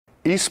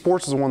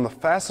Esports is one of the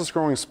fastest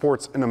growing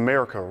sports in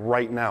America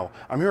right now.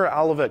 I'm here at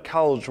Olivet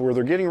College where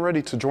they're getting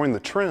ready to join the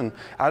trend.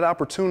 I had the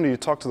opportunity to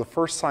talk to the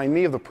first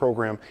signee of the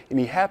program, and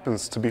he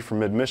happens to be from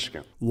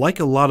mid-Michigan.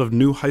 Like a lot of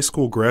new high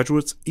school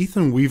graduates,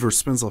 Ethan Weever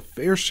spends a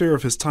fair share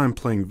of his time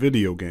playing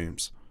video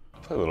games. I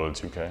play a little of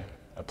 2K.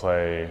 I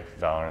play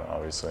Valorant,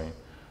 obviously,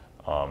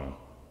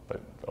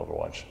 but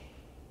Overwatch.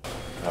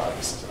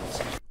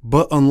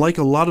 But unlike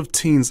a lot of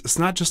teens, it's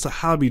not just a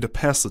hobby to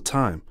pass the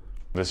time.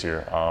 This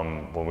year,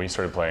 when we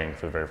started playing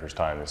for the very first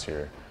time this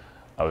year,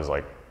 I was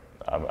like,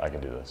 I can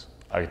do this.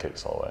 I can take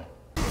this all away.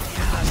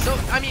 Yeah, so,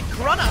 I mean,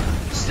 Corona.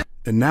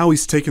 And now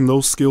he's taken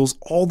those skills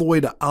all the way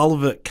to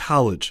Olivet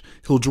College.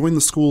 He'll join the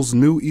school's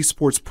new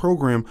esports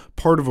program,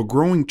 part of a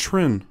growing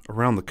trend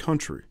around the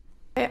country.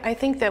 I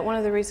think that one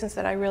of the reasons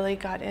that I really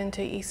got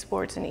into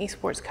esports and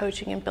esports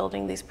coaching and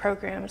building these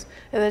programs is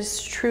that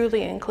it's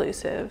truly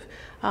inclusive.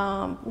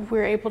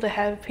 We're able to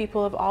have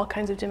people of all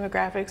kinds of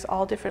demographics,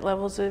 all different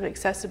levels of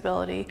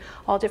accessibility,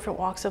 all different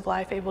walks of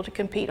life able to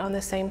compete on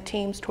the same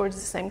teams towards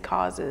the same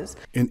causes.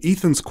 And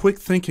Ethan's quick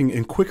thinking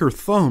and quicker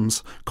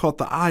thumbs caught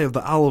the eye of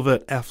the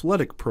Olivet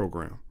athletic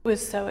program. It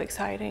was so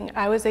exciting.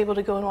 I was able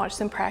to go and watch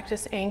them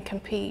practice and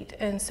compete,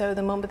 and so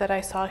the moment that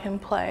I saw him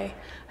play,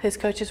 his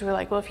coaches were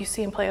like, well, if you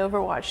see him play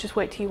Overwatch, just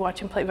wait till you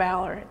watch him play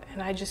Valorant.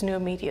 And I just knew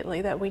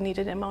immediately that we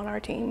needed him on our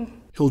team.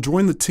 He'll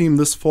join the team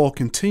this fall,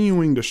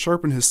 continuing to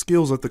sharpen his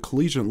skills at the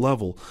collegiate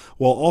level,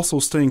 while also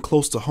staying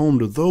close to home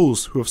to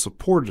those who have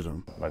supported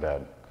him. My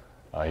dad,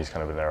 he's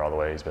kind of been there all the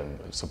way. He's been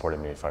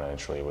supporting me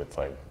financially with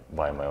like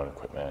buying my own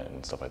equipment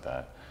and stuff like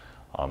that.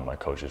 My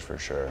coaches for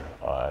sure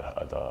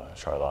at the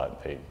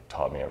Charlotte, they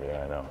taught me everything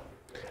I know.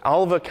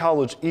 Olivet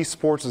College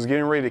Esports is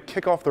getting ready to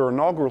kick off their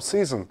inaugural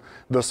season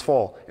this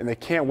fall, and they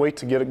can't wait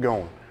to get it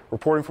going.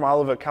 Reporting from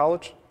Olivet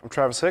College, I'm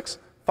Travis Hicks,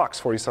 Fox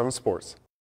 47 Sports.